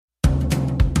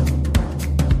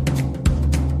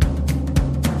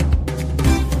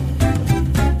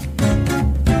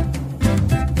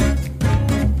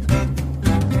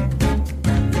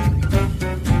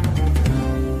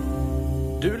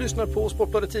på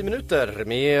Sportbladet 10 minuter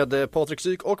med Patrik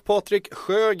Syk och Patrik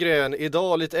Sjögren.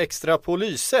 Idag lite extra på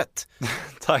lyset.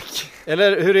 Tack.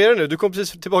 Eller hur är det nu? Du kom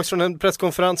precis tillbaka från en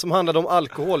presskonferens som handlade om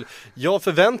alkohol. Jag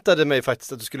förväntade mig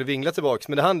faktiskt att du skulle vingla tillbaka,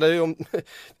 men det handlade ju om...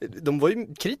 De var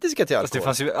ju kritiska till alkohol. Alltså det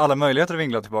fanns ju alla möjligheter att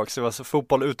vingla tillbaka. Det var alltså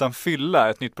fotboll utan fylla,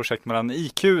 ett nytt projekt mellan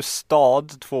IQ,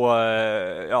 stad, två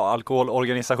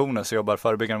alkoholorganisationer som jobbar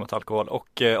förebyggande mot alkohol,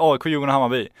 och AIK, Djurgården och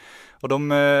Hammarby. Och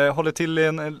de håller till i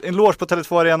en loge på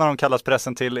Tele2 Arena, de kallas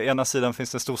pressen till. Ena sidan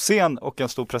finns det en stor scen och en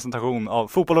stor presentation av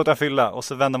fotboll utan fylla. Och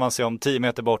så vänder man sig om 10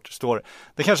 meter bort, står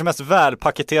det kanske mest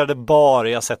välpaketerade bar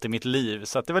jag sett i mitt liv.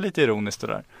 Så att det var lite ironiskt det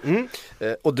där.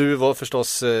 Och du var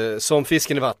förstås som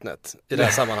fisken i vattnet i det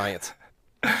här sammanhanget.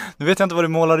 Nu vet jag inte vad du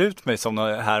målar ut mig som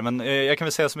här, men jag kan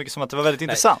väl säga så mycket som att det var väldigt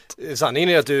intressant. Sanningen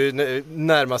är att du är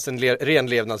närmast en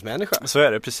renlevnadsmänniska. Så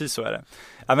är det, precis så är det.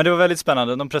 Ja, men det var väldigt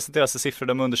spännande. De presenterade siffror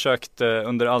de undersökt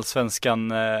under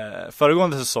allsvenskan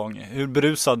föregående säsong hur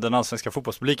berusad den allsvenska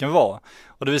fotbollspubliken var.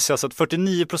 Och det visade sig att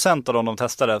 49% av de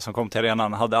testade som kom till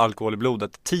arenan hade alkohol i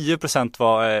blodet. 10%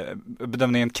 var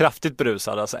bedömningen kraftigt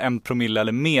berusad, alltså 1 promille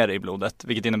eller mer i blodet.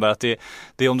 Vilket innebär att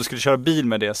det om du skulle köra bil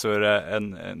med det så är det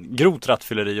en grovt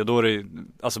rattfylleri, och då är det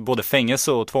alltså både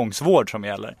fängelse och tvångsvård som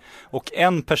gäller. Och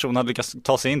en person hade lyckats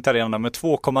ta sig in till arenan med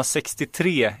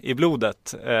 2,63 i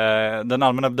blodet. Den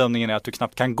allmänna bedömningen är att du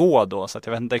knappt kan gå då, så att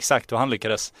jag vet inte exakt hur han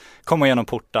lyckades komma igenom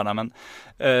portarna, men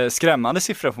skrämmande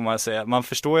siffror får man säga. Man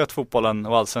förstår ju att fotbollen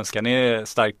och allsvenskan är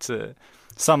starkt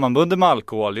sammanbunden med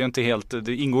alkohol. Det är inte helt,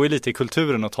 det ingår ju lite i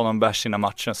kulturen att ta någon bärs innan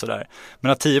matchen sådär.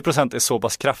 Men att 10% är så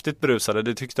pass kraftigt berusade,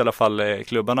 det tyckte i alla fall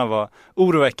klubbarna var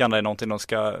oroväckande, är någonting de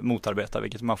ska motarbeta,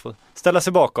 vilket man får ställa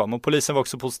sig bakom. Och polisen var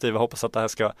också positiv och hoppas att det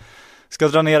här ska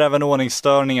dra ner även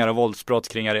ordningsstörningar och våldsbrott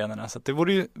kring arenorna. Så att det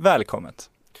vore ju välkommet.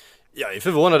 Jag är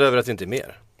förvånad över att det inte är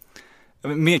mer.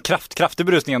 Mer kraftig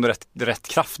berusning är ändå rätt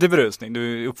kraftig berusning.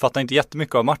 Du uppfattar inte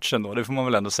jättemycket av matchen då, det får man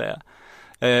väl ändå säga.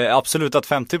 Absolut att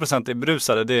 50% är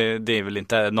berusade, det är väl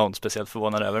inte någon speciellt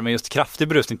förvånad över. Men just kraftig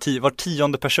berusning, var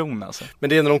 10:e person alltså. Men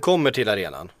det är när de kommer till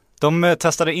arenan. De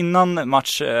testade innan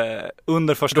match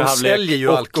under första halvlek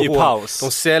och alkohol. I paus.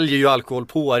 De säljer ju alkohol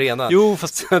på arenan. Jo,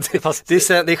 fast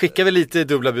det skickar väl lite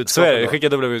dubbla budskap. Så är det skickar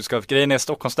dubbla budskap. Grejen är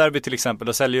Stockholmsderby till exempel,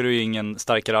 då säljer du ju ingen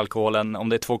starkare alkohol än om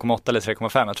det är 2,8 eller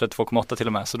 3,5. Jag tror det är 2,8 till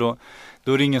och med. Så då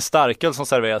är det ingen starköl som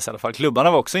serveras i alla fall.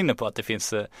 Klubbarna var också inne på att det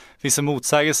finns en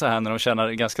motsägelse här när de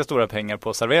tjänar ganska stora pengar på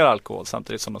att servera alkohol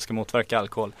samtidigt som de ska motverka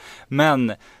alkohol.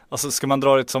 Men alltså ska man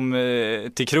dra det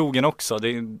som till krogen också, det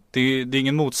är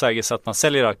ingen motsägelse att man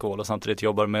säljer alkohol och samtidigt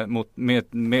jobbar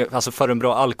med alltså för en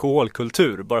bra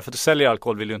alkoholkultur. Bara för att du säljer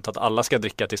alkohol vill du inte att alla ska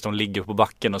dricka tills de ligger på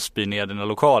backen och spyr ner dina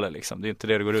lokaler liksom. Det är inte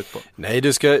det går ut på. Nej,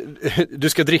 du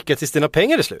ska dricka tills dina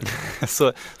pengar är slut.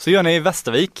 så gör ni i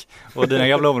Västervik och dina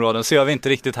gamla områden, så gör vi inte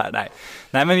riktigt här.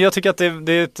 Nej, men jag tycker att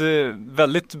det är ett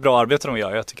väldigt bra arbete de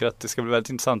gör. Jag tycker att det ska bli väldigt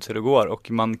intressant hur det går,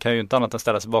 och man kan ju inte annat än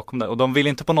ställa sig bakom det. Och de vill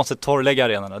inte på något sätt torrlägga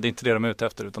arenorna. Det är inte det de är ute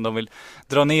efter, utan de vill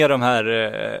dra ner de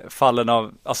här fallen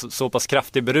av alltså, så pass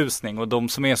kraftig berusning, och de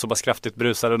som är så pass kraftigt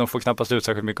berusade, de får knappast ut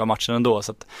särskilt mycket av matchen ändå,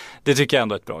 så att det tycker jag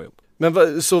ändå är ett bra jobb. Men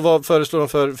vad föreslår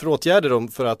de för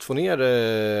åtgärder för att få ner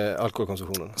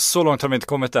alkoholkonsumtionen? Så långt har de inte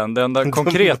kommit än. Det enda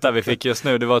konkreta vi fick just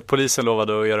nu, det var att polisen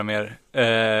lovade att göra mer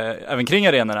även kring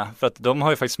arenorna, för att de har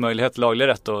ju faktiskt möjlighet, laglig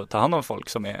rätt att ta hand om folk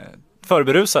som är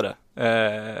förberusade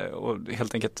och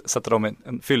helt enkelt sätta dem i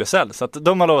en fyllecell. Så att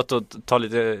de har lovat att ta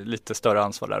lite större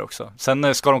ansvar där också.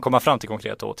 Sen ska de komma fram till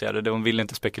konkreta åtgärder. De vill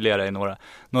inte spekulera i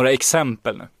några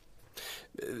exempel nu.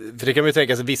 För det kan man ju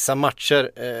tänka sig, vissa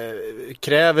matcher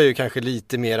kräver ju kanske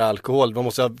lite mer alkohol. Man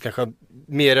måste kanske ha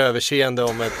mer överseende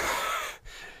om ett...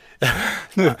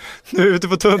 nu är vi ute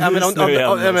på tunn is nu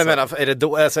igen. Jag menar, är det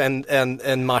då alltså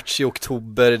en match i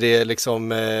oktober, det är liksom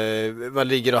man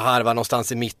ligger och harvar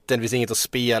någonstans i mitten, det finns inget att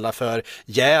spela för,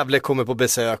 Gävle kommer på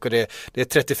besök och det är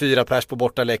 34 pers på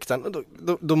bortaläktaren,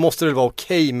 då måste det vara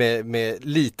okej med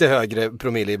lite högre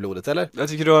promille i blodet, eller? Jag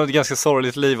tycker du har ett ganska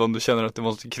sorgligt liv om du känner att du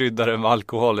måste krydda det med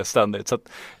alkohol ständigt, så att,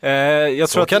 jag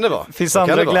tror kan att det finns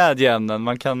andra glädjeämnen,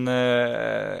 man kan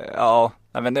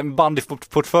Nej, men en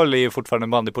bandyportfölj är ju fortfarande en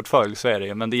bandyportfölj, så är det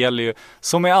ju. Men det gäller ju,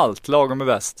 som med allt, lagom är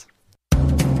bäst.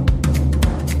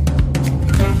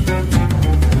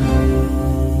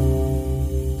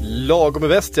 Lagom är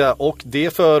bäst, ja. Och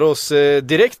det för oss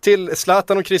direkt till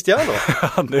Zlatan och Cristiano.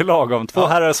 Det är lagom. Två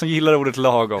herrar som gillar ordet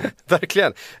lagom.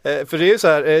 Verkligen. För det är ju så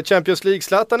här, Champions League,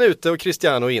 Zlatan är ute och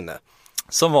Cristiano inne.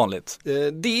 Som vanligt.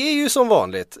 Det är ju som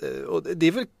vanligt. Och det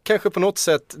är väl kanske på något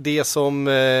sätt det som...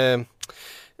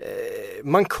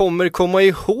 man kommer komma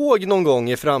ihåg någon gång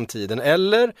i framtiden?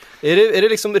 Eller är det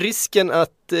liksom risken att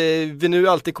vi nu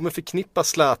alltid kommer förknippa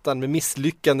Zlatan med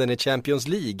misslyckanden i Champions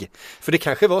League? För det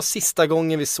kanske var sista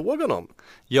gången vi såg honom.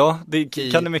 Ja, det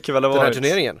kan det mycket väl ha varit. Den här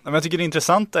turneringen. Men jag tycker det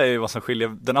intressanta är ju vad som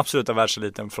skiljer den absoluta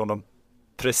världseliten från de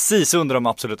precis under de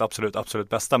absolut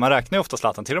bästa. Man räknar ju ofta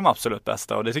Zlatan till de absolut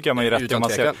bästa, och det tycker jag man är rätt i om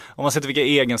man ser vilka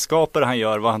egenskaper han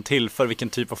gör, vad han tillför, vilken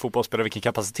typ av fotbollsspelare, vilken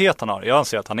kapacitet han har. Jag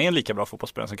anser att han är en lika bra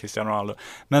fotbollsspelare som Cristiano Ronaldo.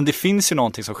 Men det finns ju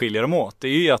någonting som skiljer dem åt. Det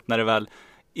är ju att när det väl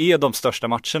är de största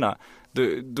matcherna,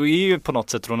 då är ju på något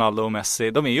sätt Ronaldo och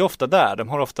Messi, de är ju ofta där, de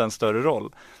har ofta en större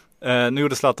roll. Nu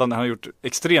gjorde Zlatan, han har gjort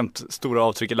extremt stora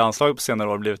avtryck i landslaget på senare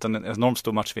år, blivit en enormt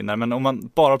stor matchvinnare, men om man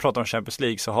bara pratar om Champions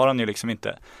League så har han ju liksom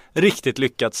inte riktigt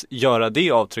lyckats göra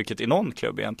det avtrycket i någon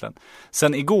klubb egentligen.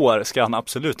 Sen igår ska han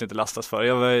absolut inte lastas för.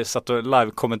 Jag satt och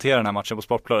live-kommenterade den här matchen på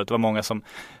Sportbladet. Det var många som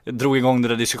drog igång den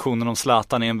där diskussionen om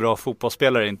Zlatan är en bra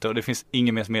fotbollsspelare inte, och det finns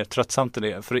inget mer tröttsamt än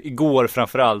det. För igår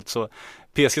framförallt så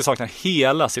PSG saknar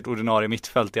hela sitt ordinarie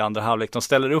mittfält i andra halvlek. De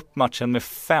ställer upp matchen med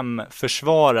 5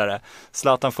 försvarare.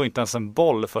 Zlatan får inte ens en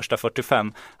boll första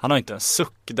 45. Han har inte en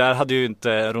suck. Där hade ju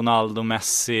inte Ronaldo,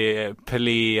 Messi,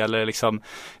 Pelé eller liksom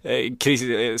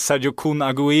Sergio Kun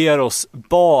Agüeros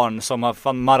barn som har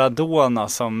fan Maradona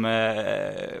som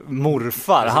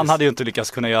morfar. Precis. Han hade ju inte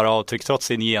lyckats kunna göra avtryck trots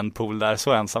sin genpool där.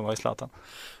 Så ensam var i Zlatan.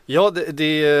 Ja,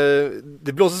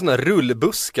 det blåser sådana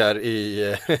rullbuskar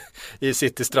i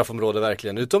City straffområde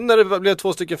verkligen. Utom när det blev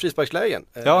 2 stycken frisparkslägen.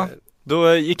 Ja,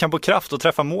 då gick han på kraft och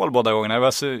träffade mål båda gångerna. Jag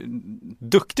var så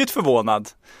duktigt förvånad.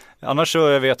 Annars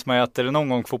så vet man ju att är det någon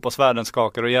gång fotbollsvärlden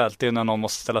skakar rejält, det är när någon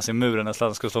måste ställa sig i muren när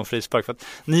Zlatan ska slå en frispark. För att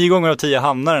 9 gånger av 10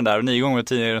 hamnar den där, och 9 gånger av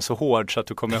 10 är den så hård så att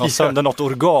du kommer ha sönder något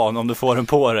organ om du får den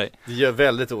på dig. Det gör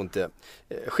väldigt ont det.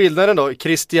 Skillnaden då,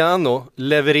 Cristiano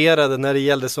levererade när det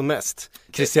gällde som mest.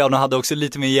 Cristiano hade också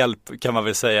lite mer hjälp kan man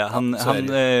väl säga. Han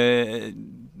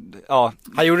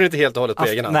gjorde det inte helt och hållet på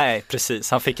egen hand. Nej,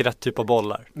 precis. Han fick rätt typ av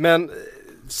bollar. Men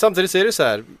samtidigt så är det så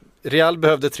här, Real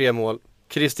behövde 3 mål,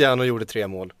 Cristiano gjorde 3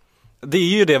 mål. Det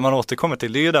är ju det man återkommer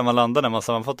till. Det är ju där man landar när man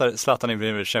sammanfattar Zlatan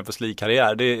i Champions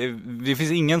League-karriär. Det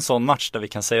finns ingen sån match där vi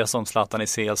kan säga som Zlatan i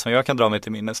CL som jag kan dra mig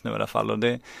till minnes nu i alla fall. Och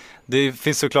det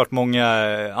finns såklart många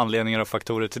anledningar och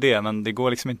faktorer till det, men det går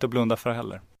liksom inte att blunda för det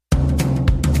heller.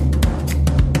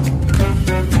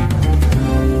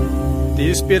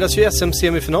 Det spelas ju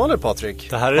SM-semifinaler, Patrik.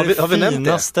 Det här är det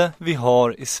finaste vi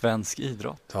har i svensk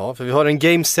idrott. Ja, för vi har en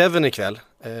Game 7 ikväll.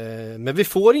 Men vi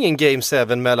får ingen Game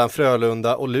 7 mellan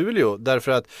Frölunda och Luleå,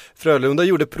 därför att Frölunda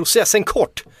gjorde processen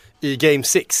kort i Game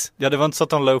 6. Ja, det var inte så att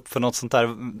de la upp för något sånt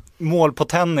där mål på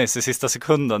tennis i sista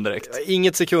sekunden direkt.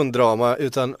 Inget sekunddrama,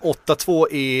 utan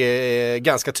 8-2 är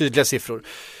ganska tydliga siffror.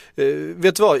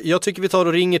 Vet du vad, jag tycker vi tar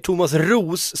och ringer Thomas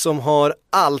Ros som har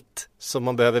allt som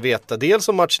man behöver veta. Dels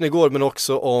om matchen igår, men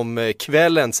också om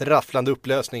kvällens rafflande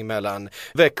upplösning mellan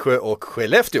Växjö och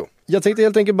Skellefteå. Jag tänkte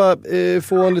helt enkelt bara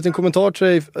få en liten kommentar till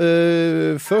dig.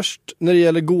 Först när det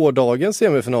gäller gårdagens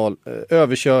semifinal,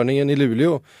 överkörningen i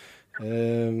Luleå.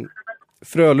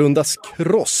 Frölundas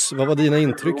kross, vad var dina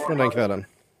intryck från den kvällen?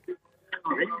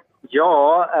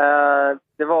 Ja,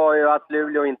 det var ju att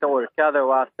Luleå inte orkade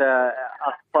och att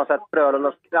på något sätt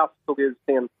Frölundas kraft tog ut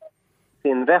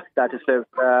sin rätt där till slut.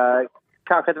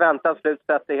 Kanske ett väntat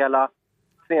slutsätt i hela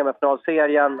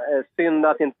semifinalserien. Synd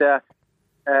att inte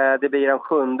det blir en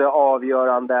 7:e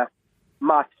avgörande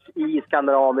match i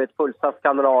Skandinavien, ett fullsatt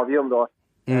Skandinavium då.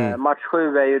 Match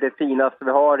 7 är ju det finaste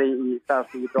vi har i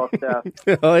svensk idrott.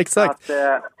 Ja, exakt.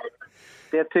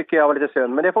 Det tycker jag var lite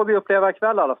synd. Men det får vi uppleva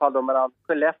ikväll i alla fall då, mellan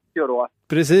Skellefteå då.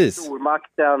 Precis.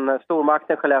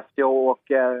 Stormakten Skellefteå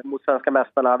och mot svenska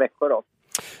mästarna Växjö då.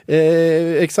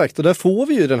 Exakt, och där får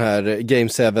vi ju den här Game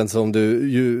 7 som du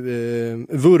ju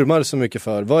vurmar så mycket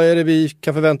för. Vad är det vi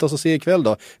kan förvänta oss att se ikväll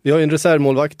då? Vi har ju en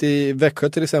reservmålvakt i Växjö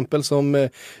till exempel som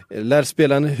lär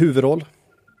spela en huvudroll.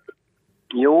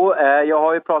 Jo, jag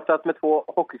har ju pratat med 2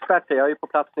 hockeyexperter. Jag är ju på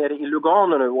plats nere i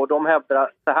Lugano nu och de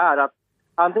hävdar så här att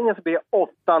antingen så blir det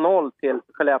 8-0 till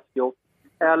Skellefteå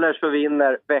eller så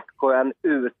vinner Växjö en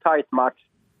urtajt match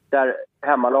där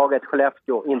hemmalaget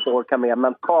Skellefteå inte orkar med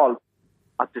mentalt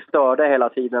att det störde hela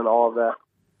tiden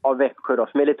av Växjö då,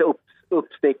 som är lite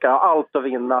uppstickare, allt att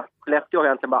vinna. Skellefteå har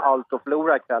egentligen bara allt att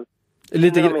förlora ikväll.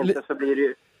 Inte så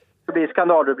blir det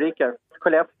skandalrubriker.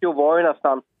 Skellefteå var ju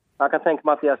nästan, jag kan tänka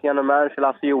mig att deras genom manager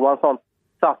Lasse Johansson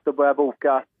satt och började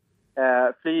boka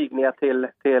flyg ner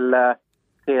till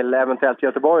eventuellt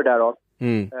Göteborg där då.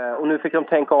 Och nu fick de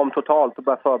tänka om totalt och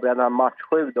börja förbereda match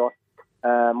 7 då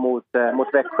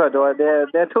mot Växjö. Då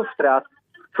det är tufft det att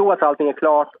tro att allting är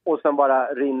klart och sen bara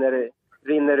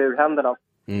rinner ur händerna.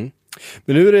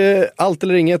 Men nu är det allt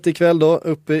eller inget ikväll då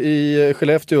uppe i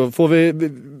Skellefteå.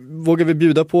 Vågar vi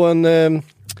bjuda på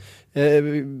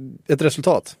ett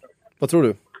resultat? Vad tror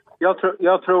du?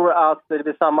 Jag tror att det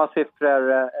blir samma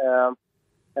siffror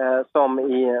som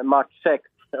i match 6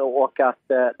 och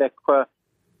att Växjö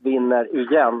vinner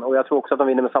igen. Och jag tror också att de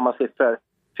vinner med samma siffror.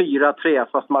 4-3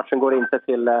 fast matchen går inte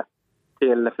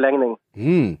till förlängning.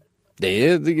 Det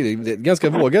är ett ganska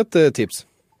vågat tips.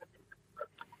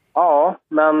 Ja,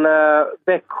 men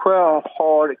Växjö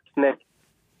har knäckt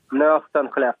nöten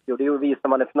Skellefteå. Det visar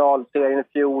man i finalserien i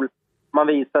fjol. Man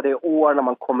visar det i år när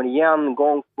man kommer igen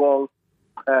gång på gång.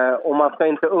 Och man ska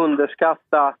inte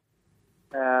underskatta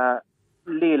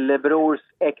lillebrors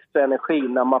extra energi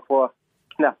när man får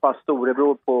knäppa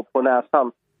storebror på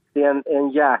näsan. Det är en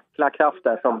jäkla kraft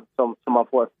där som man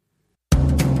får.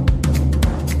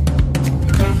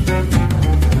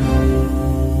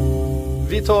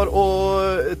 Vi tar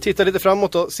och tittar lite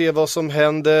framåt och ser vad som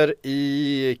händer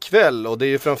i kväll. Och det är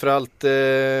ju framförallt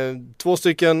 2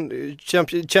 stycken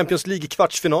Champions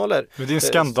League-kvartsfinaler. Men det är en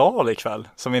skandal ikväll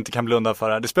som vi inte kan blunda för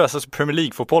här. Det spelas alltså Premier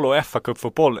League-fotboll och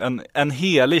FA-cup-fotboll. En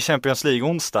helig Champions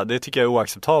League-onsdag, det tycker jag är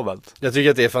oacceptabelt. Jag tycker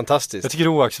att det är fantastiskt. Jag tycker det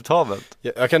är oacceptabelt.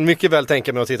 Jag kan mycket väl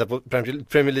tänka mig att titta på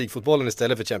Premier League-fotbollen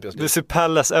istället för Champions League. Det ser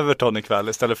Palace-Everton ikväll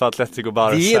istället för Atletico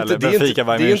Barca eller Benfica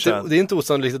Bayern München. Det är inte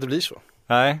osannolikt att det blir så.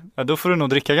 Nej, då får du nog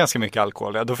dricka ganska mycket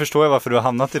alkohol. Ja, då förstår jag varför du har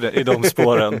hamnat i de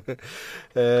spåren.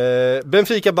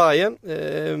 Benfica Bayern,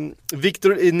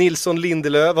 Victor Nilsson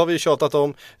Lindelöf har vi tjatat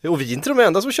om. Och vi är inte de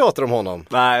enda som tjatar om honom.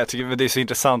 Nej, jag tycker det är så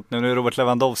intressant nu. Nu är Robert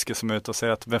Lewandowski som är ute och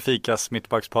säger att Benficas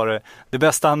mittbackspar är det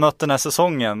bästa han mött den här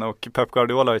säsongen. Och Pep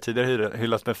Guardiola har ju tidigare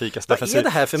hyllat Benficas defensiv. Vad är det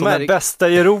här för som den bästa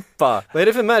i Europa? Vad är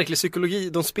det för märklig psykologi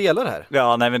de spelar här?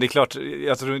 Ja, nej men det är klart.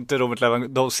 Jag tror inte Robert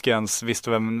Lewandowski ens visste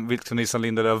vem Victor Nilsson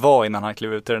Lindelöf var innan han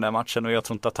klev ut i den här matchen. Och jag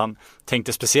tror inte att han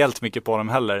tänkte speciellt mycket på dem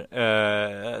heller.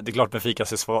 Det är klart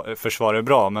Benficas försvar är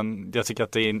bra, men jag tycker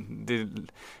att det är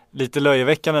lite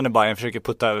löjeväckande när Bayern försöker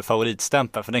putta över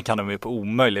favoritstämpeln, för den kan de ju på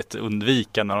omöjligt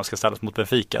undvika när de ska ställas mot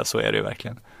Benfica, så är det ju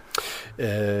verkligen.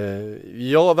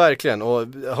 Ja, verkligen. Och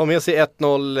har med sig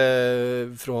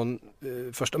 1-0 från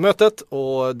första mötet,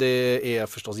 och det är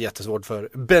förstås jättesvårt för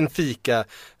Benfica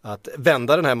att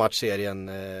vända den här matchserien.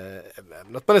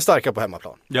 Att man är starka på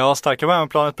hemmaplan. Ja, starka på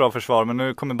hemmaplan är ett bra försvar, men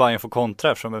nu kommer Bayern få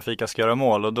kontra eftersom Benfica ska göra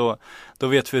mål, och då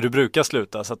vet vi hur det brukar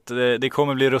sluta, så att det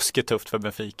kommer bli ruskigt tufft för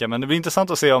Benfica. Men det blir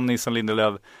intressant att se om Nilsson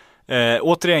Lindelöf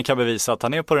återigen kan bevisa att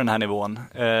han är på den här nivån.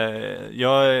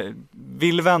 Jag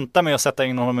vill vänta med att sätta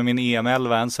in honom med min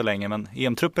EM-11 än så länge, men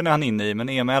EM-truppen är han inne i, men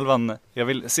EM-11 jag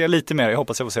vill se lite mer, jag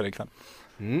hoppas jag får se det ikväll.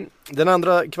 Den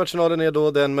andra kvartsfinalen är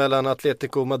då den mellan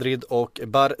Atletico Madrid och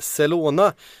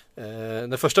Barcelona.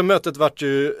 Det första mötet var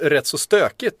ju rätt så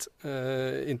stökigt,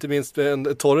 inte minst med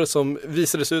en Torres som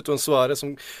visades ut och en Suarez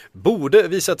som borde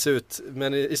visats ut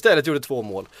men istället gjorde 2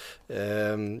 mål.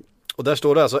 Och där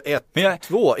står det alltså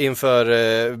 1-2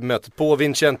 inför mötet på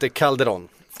Vicente Calderón.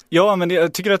 Ja, men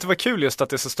jag tycker att det var kul just att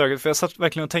det är så stökigt, för jag satt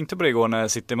verkligen och tänkte på det igår när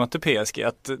jag City mötte PSG,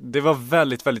 att det var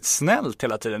väldigt, väldigt snällt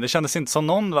hela tiden. Det kändes inte som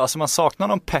någon, alltså man saknar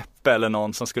någon pepp eller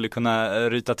någon som skulle kunna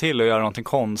ryta till och göra någonting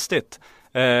konstigt.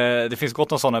 Det finns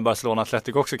gott om sådana i Barcelona.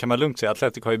 Atletico också, kan man lugnt säga.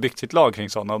 Atletico har ju byggt sitt lag kring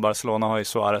sådana, och Barcelona har ju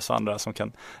Suarez och andra som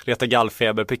kan reta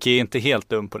gallfeber. Piqué är inte helt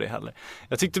dum på det heller.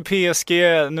 Jag tyckte PSG,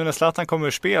 nu när Zlatan kommer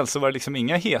ur spel, så var det liksom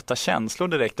inga heta känslor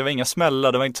direkt. Det var inga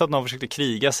smällar, det var inte så att någon försökte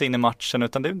kriga sig in i matchen,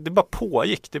 utan det bara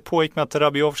pågick. Det pågick med att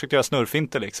Rabiot försökte göra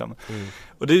snurrfinter liksom.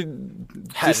 Och det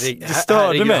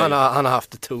störde mig. Han har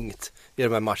haft det tungt i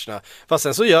de här matcherna. Fast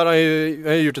sen så han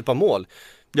har gjort ett par mål.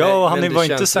 Ja, och han var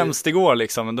inte sämst igår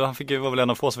liksom. Han var väl en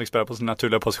av få som fick spela på sin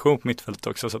naturliga position på mittfältet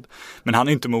också. Så att, men han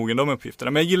är inte mogen de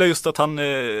uppgifterna. Men jag gillar just att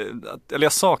eller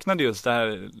jag saknade just det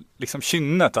här liksom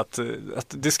kynnet. Att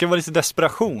det ska vara lite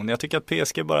desperation. Jag tycker att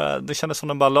PSG det kändes som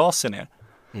de bara la sig ner.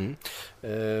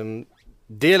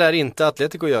 Det lär inte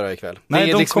Atletico göra ikväll. Nej,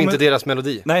 det är liksom inte deras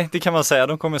melodi. Nej, det kan man säga.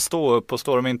 De kommer stå upp, och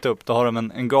står de inte upp, då har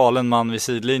de en galen man vid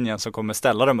sidlinjen som kommer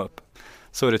ställa dem upp.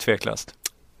 Så är det tveklöst.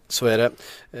 Så är det.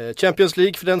 Champions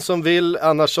League för den som vill.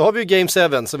 Annars så har vi ju Game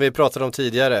 7 som vi pratade om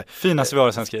tidigare. Finaste vi har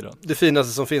i svensk idrott. Det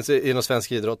finaste som finns inom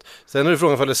svensk idrott. Sen är det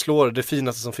frågan om det slår det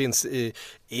finaste som finns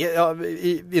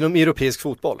inom europeisk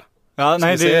fotboll. Ja,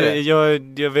 nej,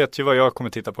 jag vet ju vad jag kommer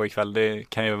titta på ikväll. Det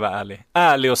kan jag vara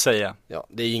ärlig att säga. Ja,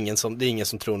 det är ingen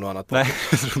som tror något annat på. Nej,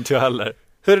 det tror inte jag heller.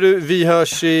 Hörru du, vi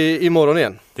hörs imorgon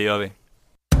igen. Det gör vi.